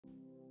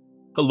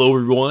Hello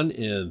everyone,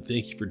 and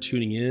thank you for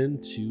tuning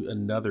in to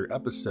another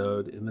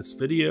episode. In this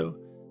video,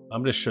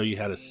 I'm going to show you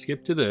how to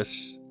skip to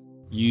this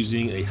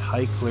using a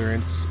high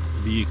clearance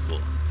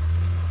vehicle.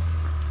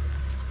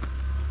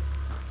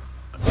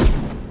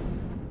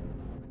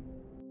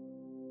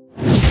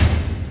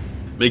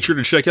 Make sure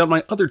to check out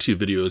my other two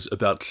videos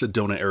about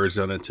Sedona,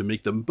 Arizona to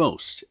make the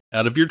most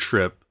out of your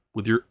trip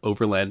with your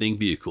overlanding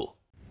vehicle.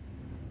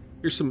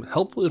 Here's some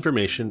helpful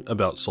information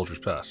about Soldier's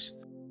Pass.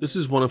 This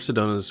is one of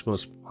Sedona's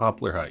most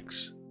popular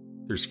hikes.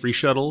 There's free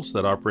shuttles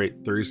that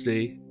operate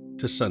Thursday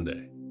to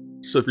Sunday.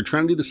 So if you're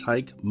trying to do this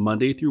hike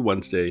Monday through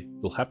Wednesday,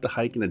 you'll have to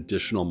hike an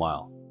additional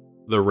mile.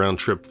 The round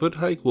trip foot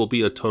hike will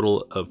be a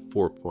total of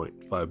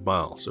 4.5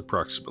 miles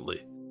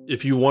approximately.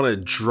 If you want to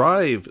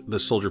drive the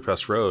Soldier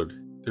Pass Road,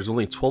 there's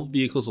only 12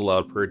 vehicles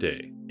allowed per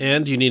day.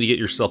 And you need to get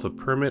yourself a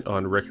permit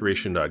on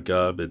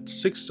Recreation.gov.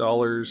 It's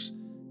 $6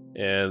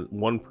 and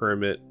one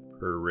permit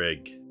per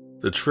rig.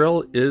 The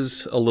trail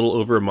is a little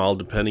over a mile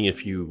depending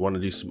if you want to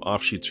do some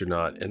offshoots or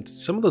not, and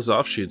some of those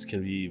offshoots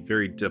can be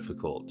very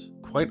difficult.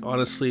 Quite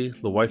honestly,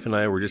 the wife and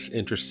I were just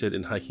interested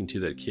in hiking to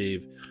that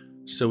cave,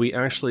 so we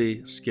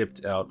actually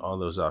skipped out on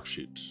those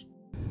offshoots.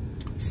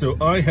 So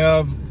I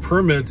have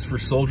permits for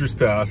Soldier's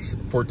Pass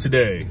for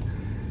today,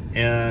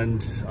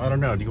 and I don't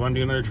know, do you want to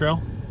do another trail?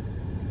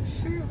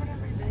 Sure,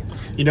 whatever, babe.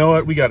 You know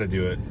what, we got to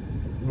do it.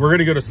 We're going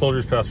to go to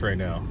Soldier's Pass right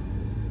now,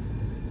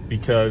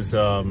 because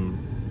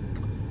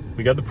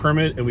we got the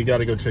permit and we got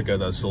to go check out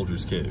that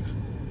Soldier's Cave.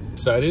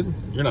 Excited?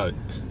 You're not.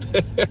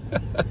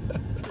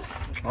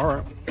 All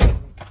right.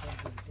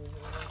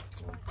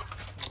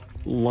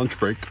 Lunch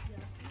break.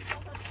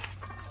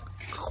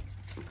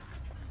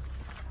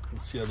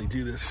 Let's see how they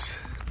do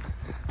this.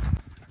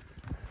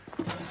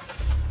 I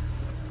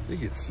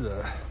think it's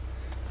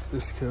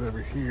this code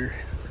over here.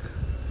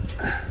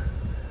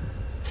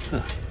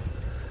 Huh.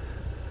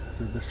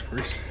 Is it this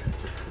first?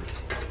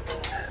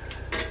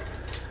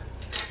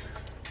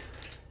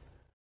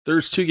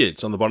 There's two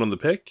gates on the bottom of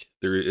the pic.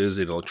 There is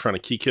an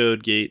electronic key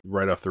code gate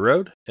right off the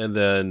road. And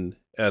then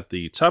at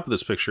the top of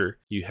this picture,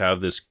 you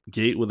have this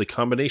gate with a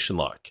combination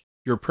lock.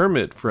 Your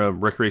permit from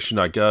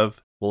Recreation.gov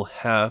will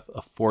have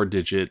a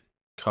 4-digit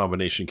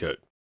combination code.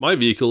 My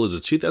vehicle is a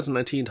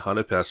 2019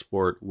 Honda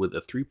Passport with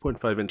a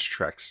 3.5-inch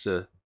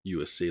Traxxas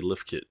USA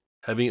lift kit.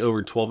 Having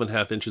over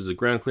 12.5 inches of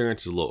ground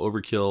clearance is a little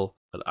overkill,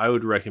 but I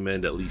would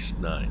recommend at least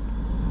 9.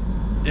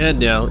 And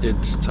now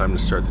it's time to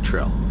start the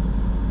trail.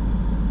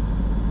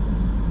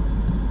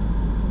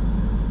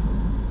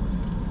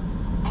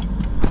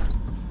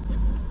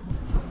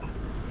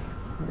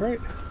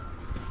 Right.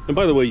 And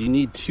by the way, you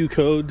need two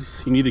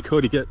codes. You need a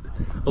code to get,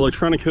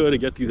 electronic code to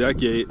get through that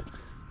gate,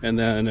 and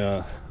then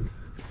the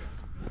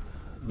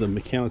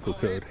mechanical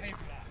code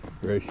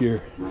right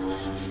here.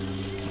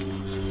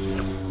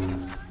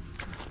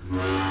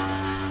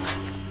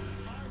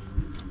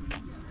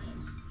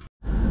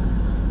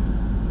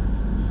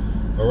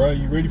 All right,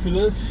 you ready for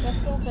this? Let's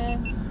go,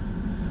 babe.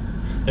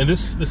 And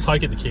this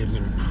hike at the cave is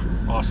gonna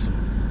be awesome.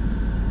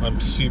 I'm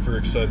super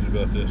excited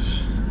about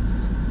this.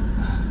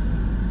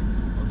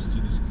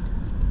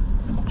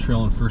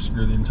 Trail in first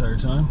gear the entire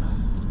time.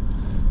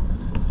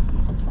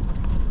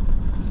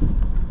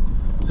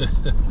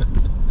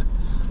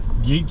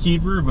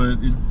 Gatekeeper, but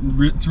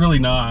it's really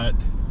not.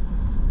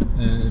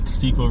 It's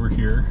steep over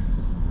here,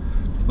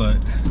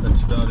 but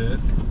that's about it.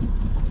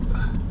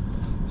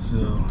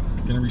 So,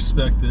 gonna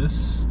respect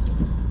this.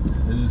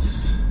 It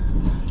is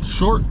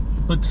short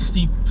but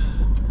steep.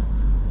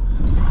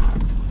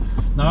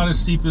 Not as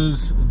steep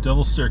as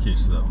Devil's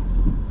Staircase though.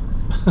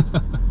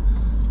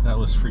 That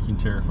was freaking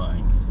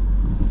terrifying.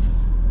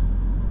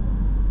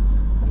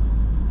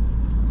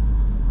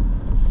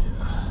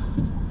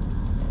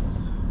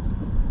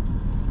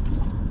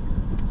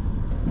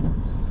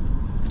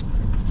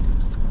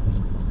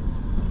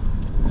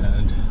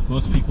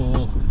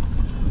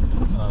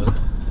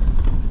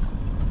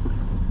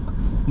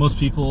 Most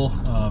people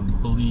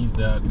believe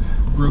that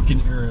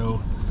Broken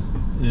Arrow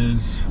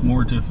is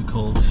more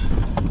difficult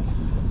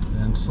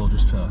than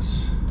Soldier's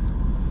Pass.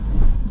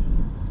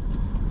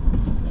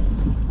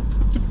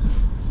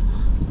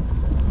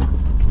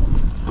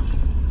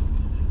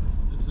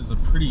 This is a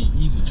pretty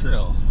easy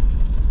trail.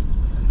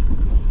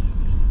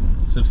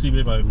 So see,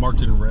 babe, I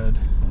marked it in red.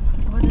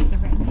 What does the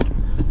red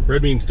mean?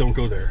 Red means don't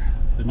go there.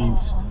 It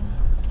means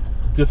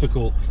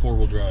difficult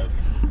four-wheel drive.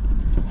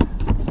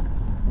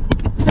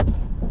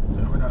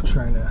 No, we're not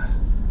trying to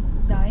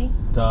die.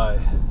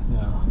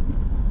 No.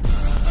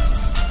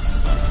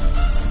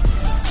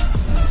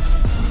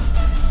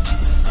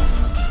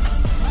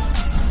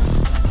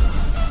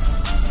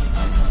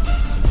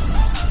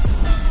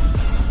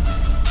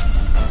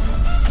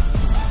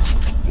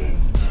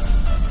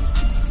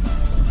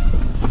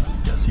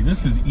 Yeah, see,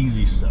 this is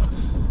easy stuff.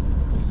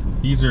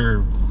 These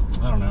are,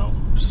 I don't know,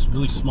 just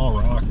really small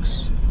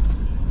rocks.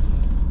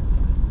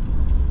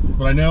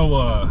 But I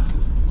know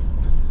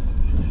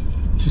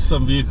to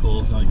some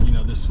vehicles, like, you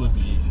know, this would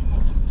be,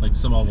 like,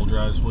 some all-wheel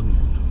drives wouldn't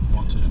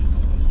want to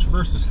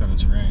traverse this kind of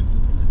terrain.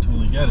 I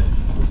totally get it.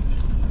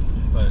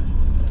 But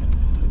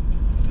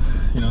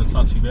You know, it's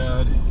not too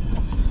bad.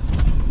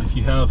 If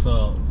you have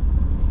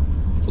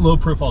low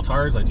profile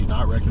tires, I do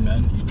not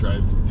recommend you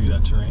drive through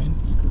that terrain.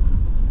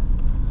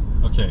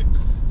 Okay,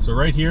 so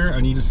right here,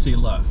 I need to see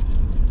left.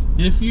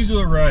 If you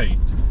go right,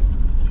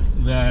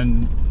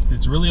 then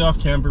it's really off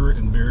camber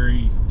and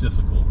very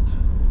difficult.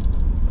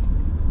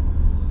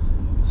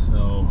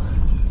 So,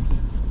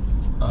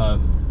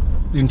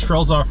 in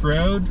Trails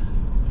Off-Road,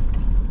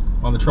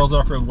 on the Trails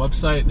Off-Road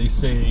website, they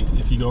say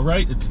if you go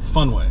right, it's the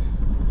fun way.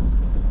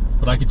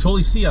 But I could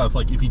totally see how,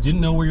 if you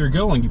didn't know where you're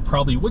going, you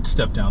probably would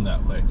step down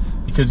that way,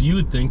 because you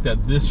would think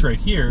that this right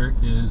here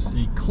is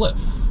a cliff,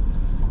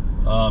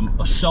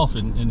 a shelf,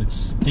 and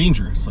it's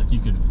dangerous. Like, you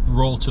could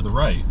roll to the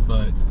right,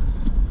 but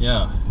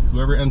yeah,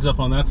 whoever ends up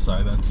on that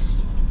side, that's,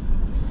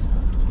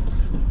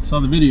 saw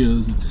the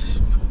videos, it's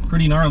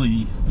pretty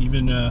gnarly,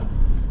 even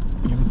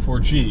for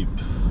Jeep,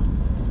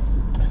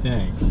 I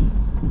think.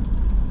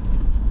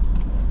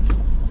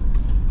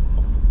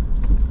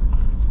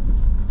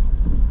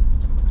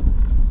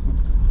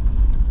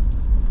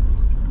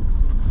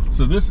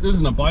 So this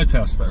isn't a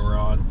bypass that we're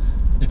on,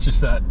 it's just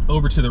that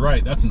over to the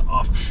right, that's an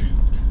offshoot,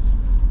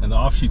 and the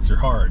offshoots are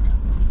hard.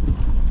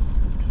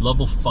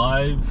 Level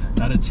 5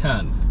 out of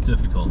 10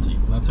 difficulty.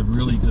 And that's a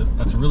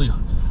really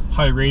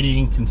high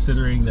rating,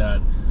 considering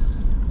that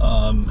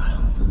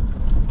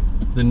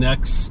the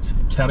next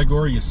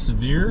category is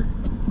severe,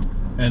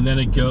 and then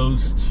it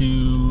goes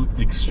to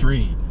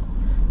extreme.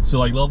 So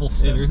like level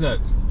 6, hey, there's that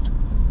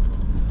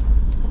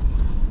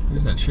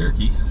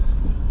Cherokee.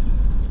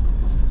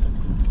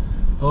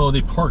 Oh,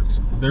 they parked.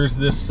 There's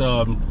this,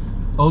 oh,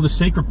 the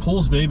Sacred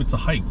Pools, babe. It's a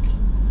hike.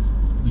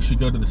 We should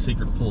go to the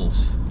Sacred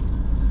Pools.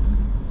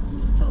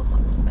 It's too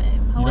hot,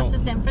 babe. What's the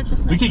temperature?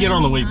 We could get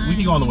on the way. We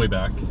could go on the way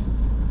back. Okay.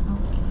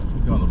 We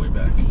could go on the way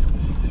back.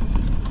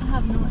 I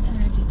have no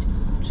energy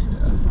to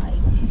hike.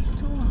 It's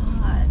too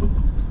hot.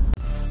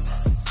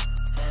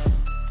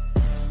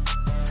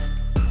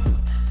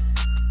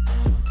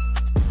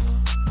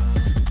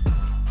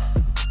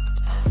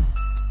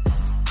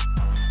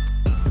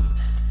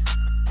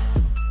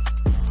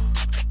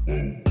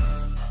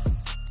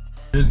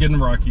 It is getting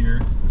rockier,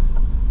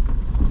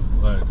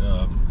 but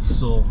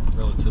still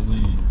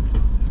relatively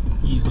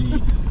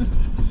easy.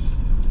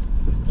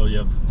 Oh, you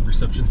have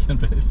reception again,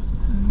 babe?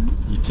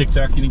 Mm-hmm. You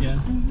tic-tacking again?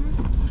 Mm-hmm.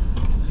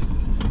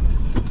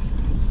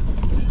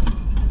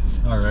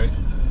 All right,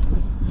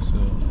 so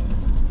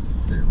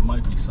there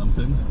might be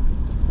something.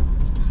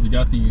 So we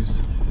got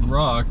these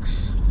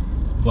rocks,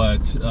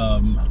 but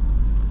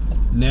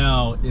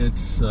now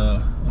it's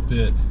a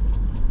bit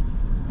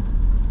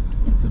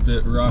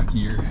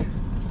rockier.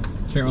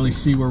 Can't really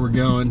see where we're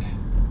going.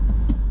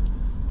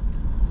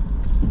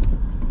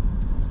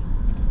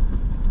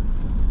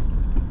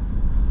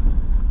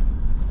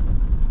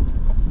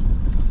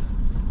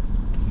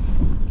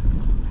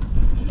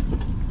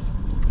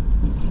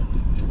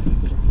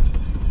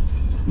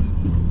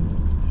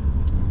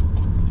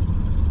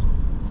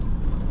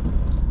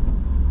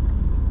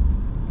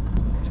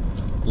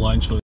 Line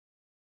choice.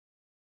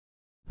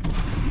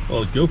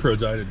 Well, the GoPro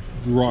died at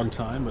the wrong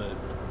time, but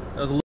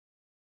that was a little.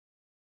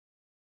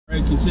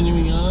 Alright,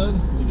 continuing on,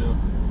 we go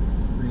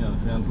bring down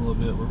the fans a little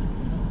bit.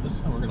 This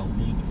time we're going to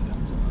leave the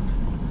fans on.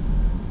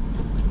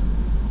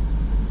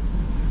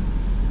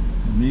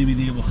 Maybe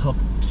they will help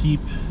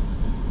keep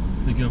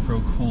the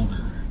GoPro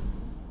colder.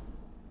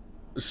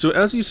 So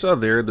as you saw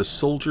there, the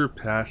Soldier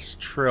Pass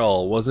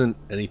Trail wasn't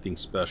anything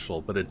special,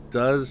 but it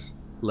does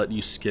let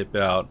you skip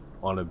out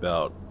on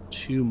about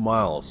 2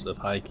 miles of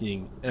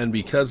hiking. And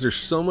because there's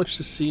so much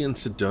to see in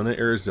Sedona,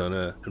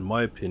 Arizona, in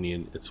my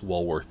opinion, it's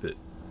well worth it.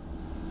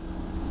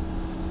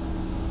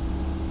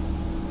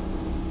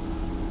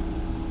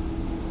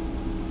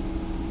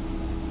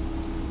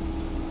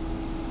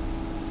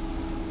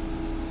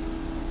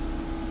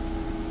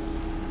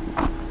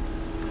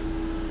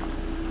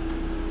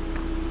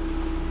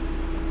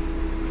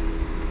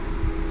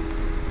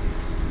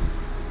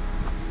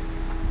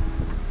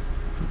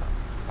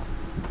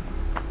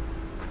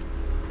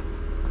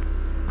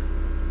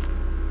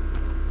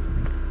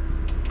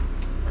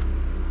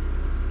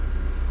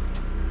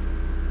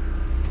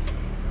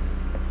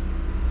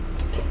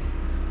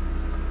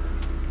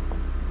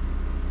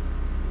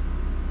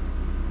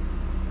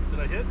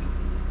 Hit?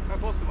 How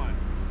close am I?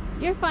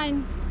 You're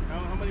fine. How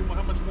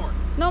much more?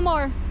 No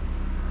more.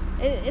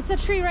 It's a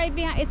tree right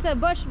behind. It's a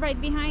bush right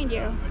behind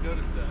you. I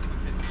noticed that. Okay.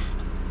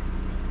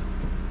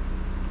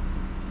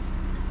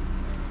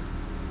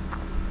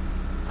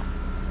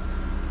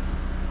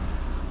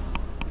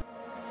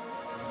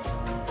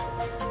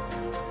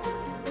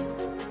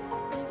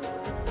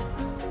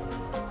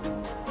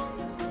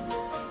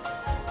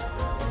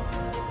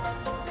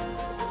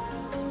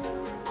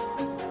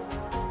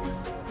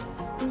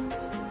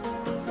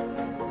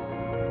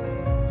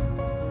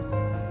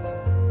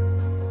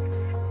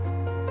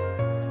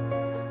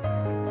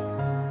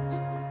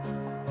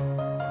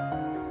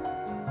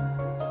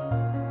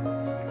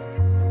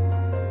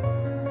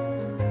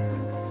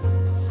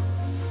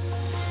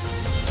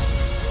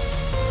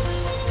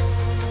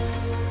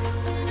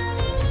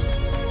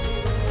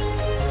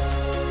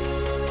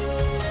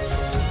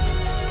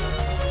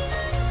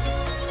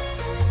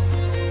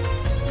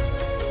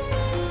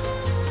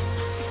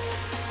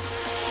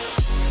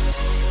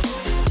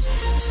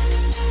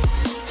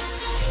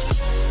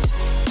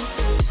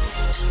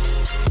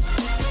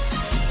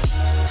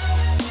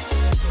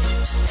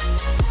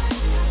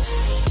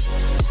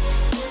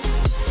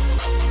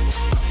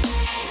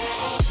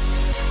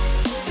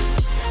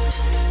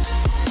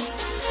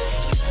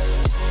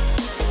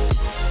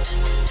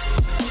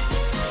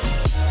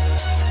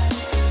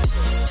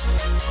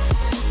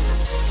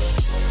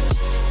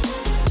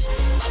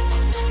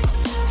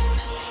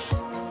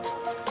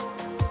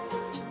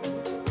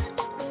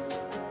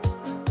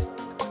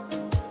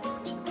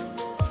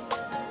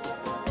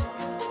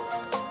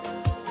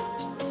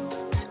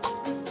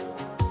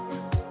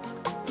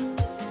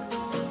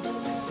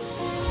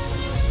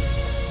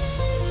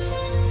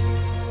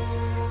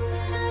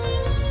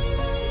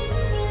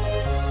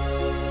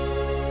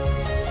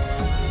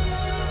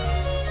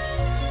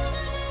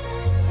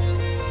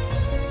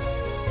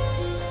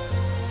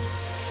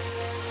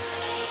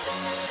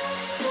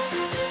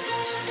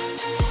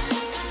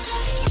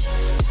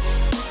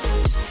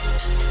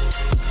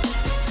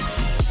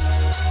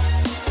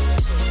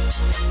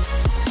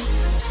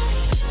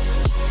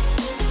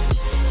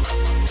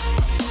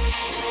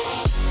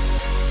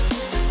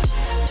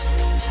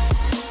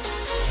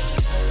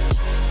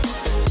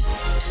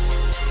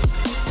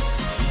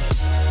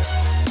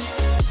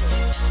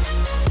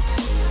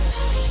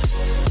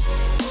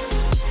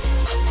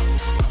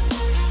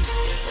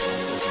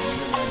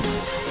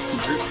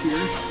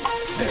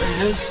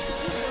 is.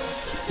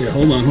 Here,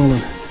 hold on.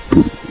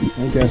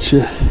 I got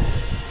you.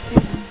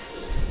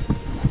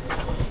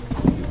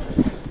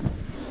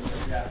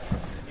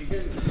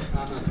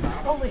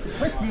 Oh wait,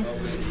 what's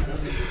this?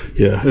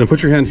 Yeah, and then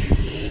put your hand.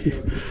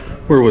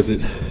 Where was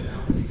it?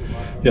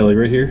 Yeah, like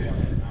right here.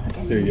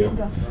 Okay, There you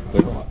go.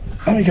 Wait,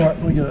 let me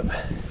get up.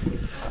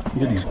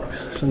 Get these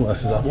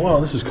sunglasses off. Wow,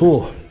 this is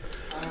cool.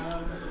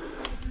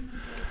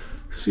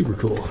 Super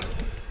cool.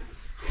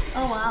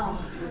 Oh wow.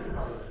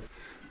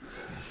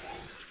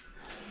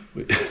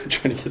 Wait, I'm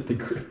trying to get the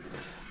grip.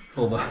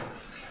 Hold on.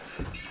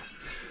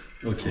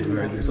 Okay,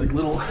 right, there's like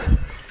little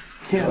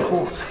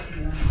handholds.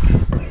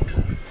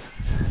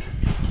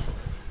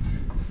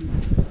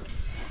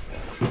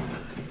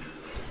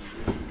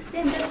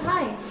 Damn, that's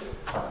high.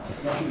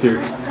 Here.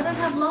 I don't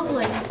have long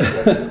legs.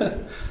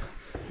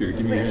 Here,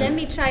 give me Wait, your let hand.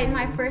 me try it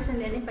my first, and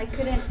then if I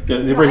couldn't. Yeah,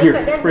 No, right I here.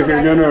 could- there's Right here.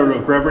 right. No.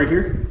 Grab right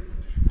here.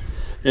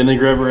 And then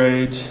grab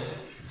right.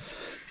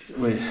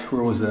 Wait,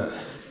 where was that?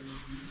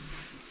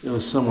 It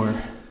was somewhere.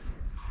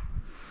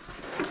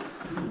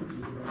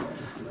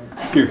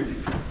 Here.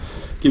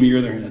 Give me your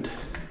other hand.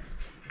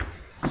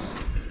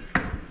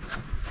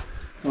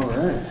 All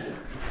right.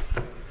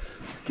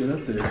 Get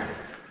up there.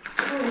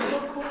 Oh, it's so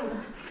cold.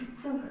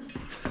 It's so.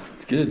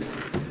 It's good.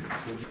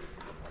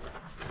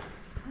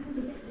 How did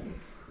I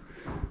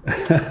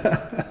get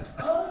there?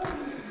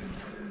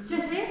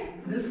 Just here?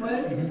 This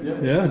way?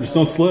 Yeah, just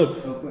don't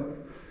slip.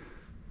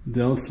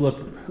 Don't slip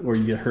or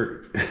you get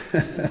hurt.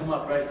 Come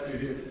up right through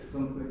here.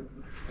 And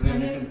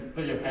then you can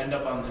put your hand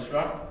up on this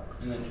rock,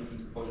 and then you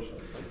can pull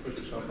yourself, like push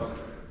yourself up.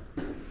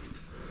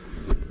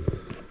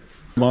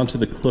 Grab onto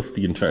the cliff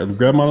the entire.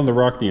 Grab onto the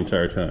rock the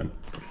entire time.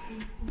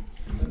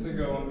 That's a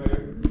good one, baby.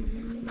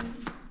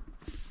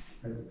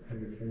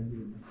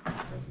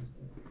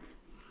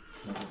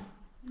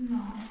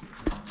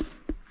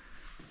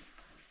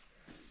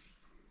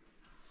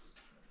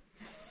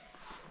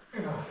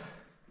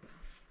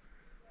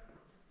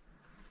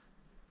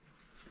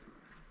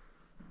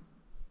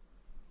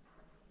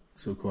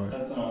 So quiet.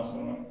 That's an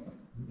awesome one.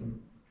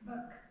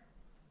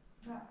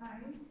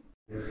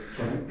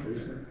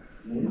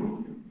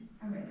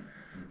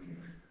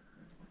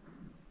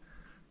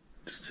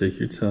 Just take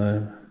your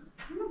time.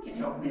 It's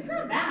not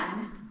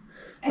bad.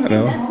 I know.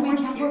 think that's more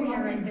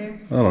scarier right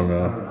there. I don't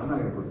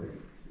know.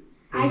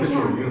 I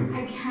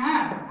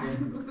can't. I'm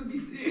supposed to be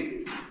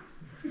sick.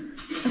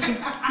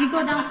 You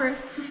go down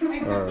first.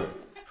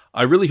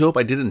 I really hope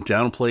I didn't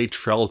downplay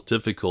trail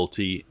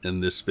difficulty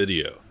in this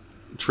video.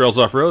 Trails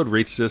Off-Road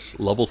rates this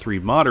level 3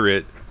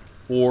 moderate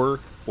for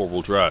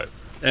four-wheel drive.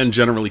 And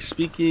generally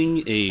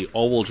speaking, a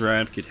all-wheel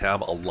drive could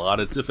have a lot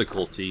of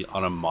difficulty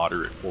on a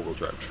moderate four-wheel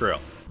drive trail.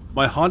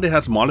 My Honda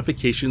has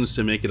modifications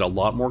to make it a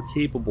lot more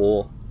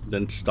capable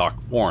than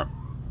stock form.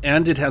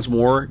 And it has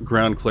more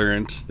ground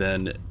clearance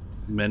than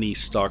many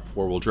stock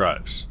four-wheel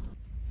drives.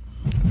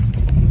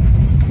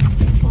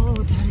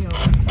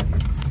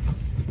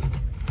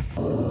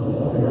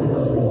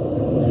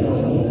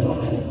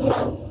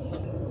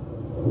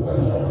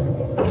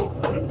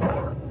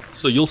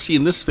 So you'll see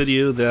in this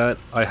video that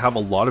I have a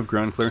lot of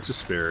ground clearance to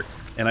spare,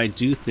 and I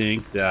do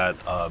think that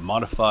a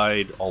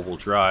modified all-wheel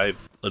drive,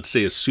 let's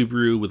say a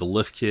Subaru with a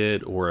lift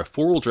kit or a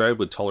four-wheel drive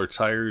with taller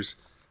tires,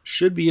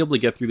 should be able to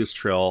get through this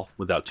trail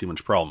without too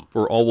much problem.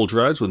 For all-wheel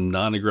drives with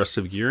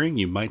non-aggressive gearing,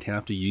 you might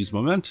have to use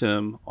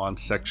momentum on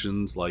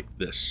sections like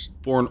this.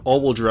 For an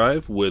all-wheel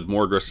drive with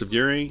more aggressive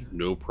gearing,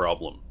 no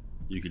problem.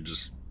 You can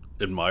just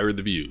admire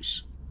the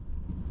views.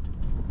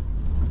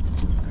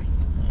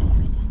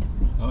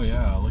 Oh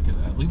yeah, look at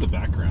that. Look at the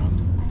background.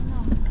 I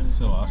know. It's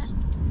so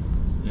awesome.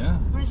 Yeah,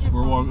 Where's your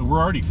we're phone?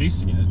 already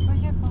facing it.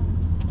 Where's your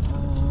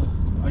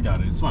phone? I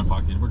got it. It's in my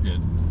pocket. We're good.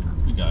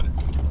 We got it.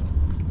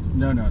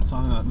 No, it's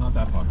not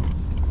that pocket.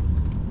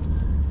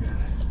 Got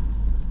it.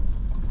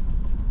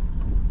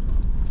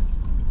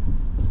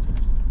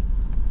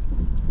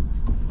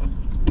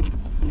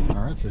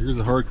 All right, so here's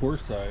the hardcore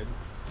side,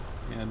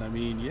 and I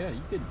mean, yeah,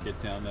 you could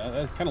get down that.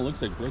 That kind of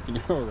looks like Broken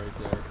Arrow right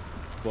there,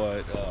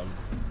 but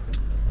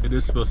it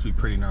is supposed to be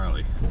pretty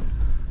gnarly.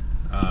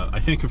 I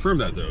can't confirm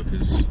that though,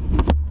 because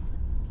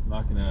I'm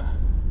not gonna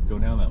go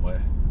down that way.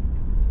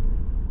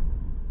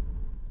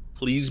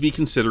 Please be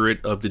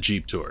considerate of the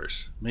Jeep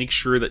tours. Make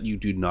sure that you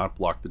do not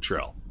block the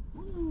trail.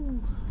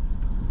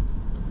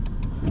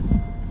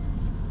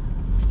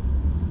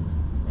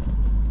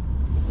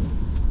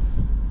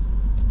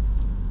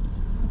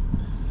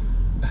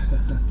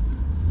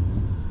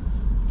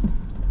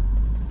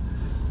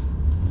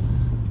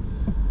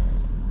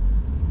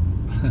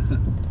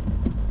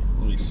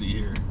 Let me see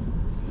here.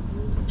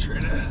 Try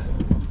to.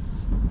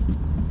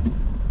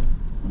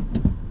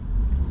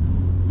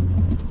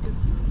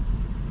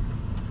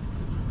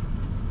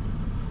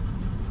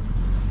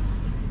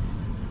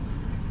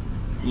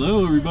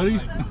 Hello, everybody.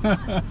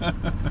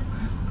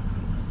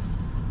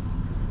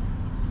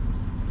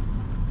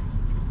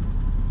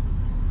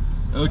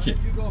 Okay.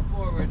 You go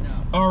forward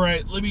now. All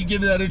right, let me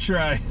give that a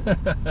try.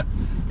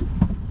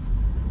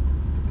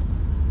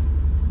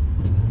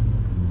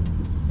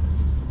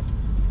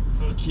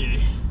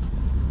 Okay.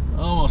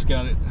 Almost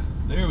got it.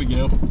 There we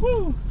go.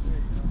 Woo!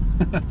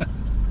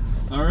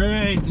 All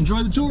right,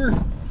 enjoy the tour.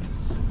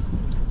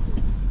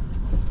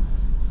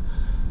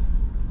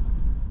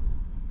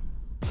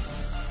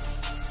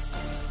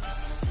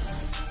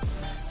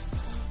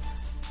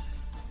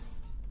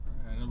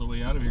 The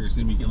way out of here is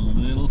going to be a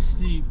little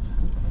steep,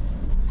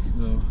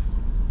 so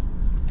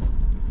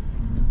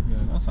yeah,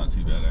 that's not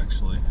too bad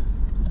actually.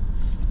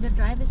 The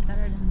drive is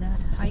better than the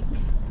hike.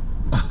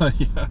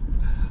 Yeah.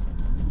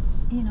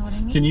 You know what I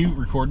mean? Can you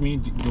record me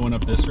going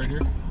up this right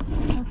here?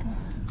 Okay.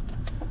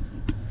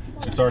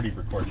 It's already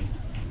recording.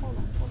 Hold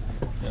on.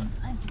 Yeah.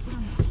 I have to put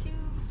on my shoes.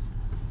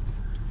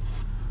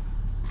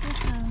 There's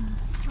a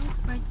house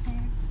right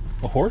there.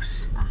 A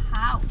horse? A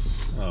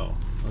house. Oh,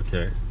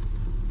 okay.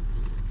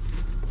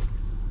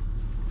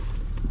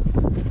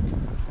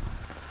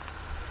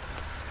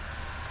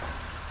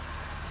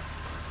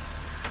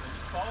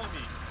 Just follow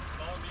me.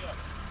 Follow me up.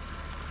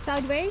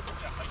 Sideways?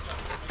 Yeah, hike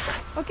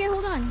up. Okay,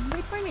 hold on.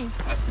 Wait for me.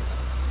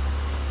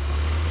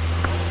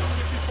 Don't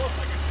get too close,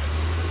 like I said.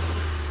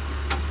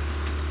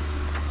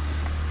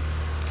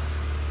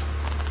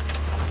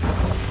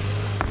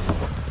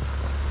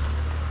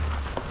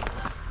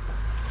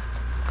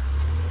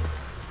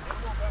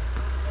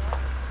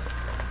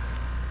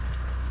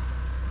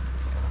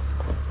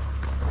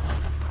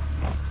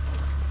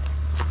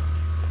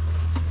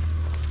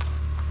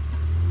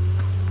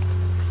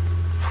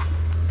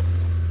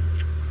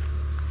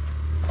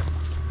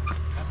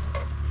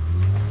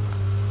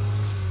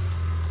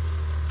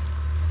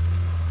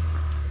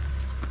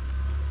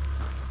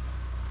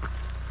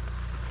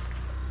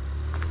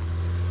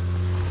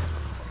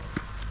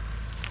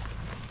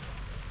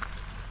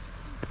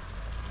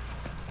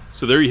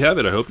 So there you have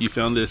it. I hope you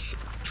found this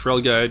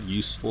trail guide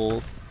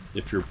useful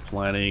if you're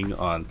planning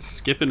on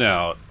skipping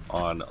out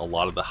on a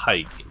lot of the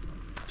hike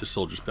to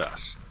Soldiers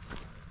Pass.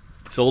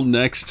 Till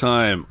next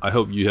time, I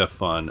hope you have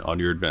fun on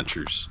your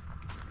adventures.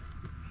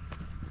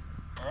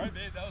 Alright,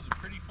 babe, that was a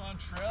pretty fun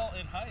trail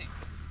and hike.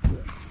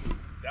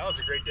 That was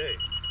a great day.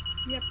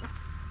 Yep.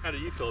 How do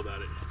you feel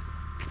about it?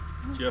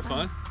 Did you have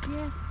fun?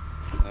 Yes.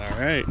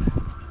 Alright.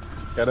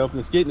 Gotta open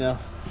this gate now.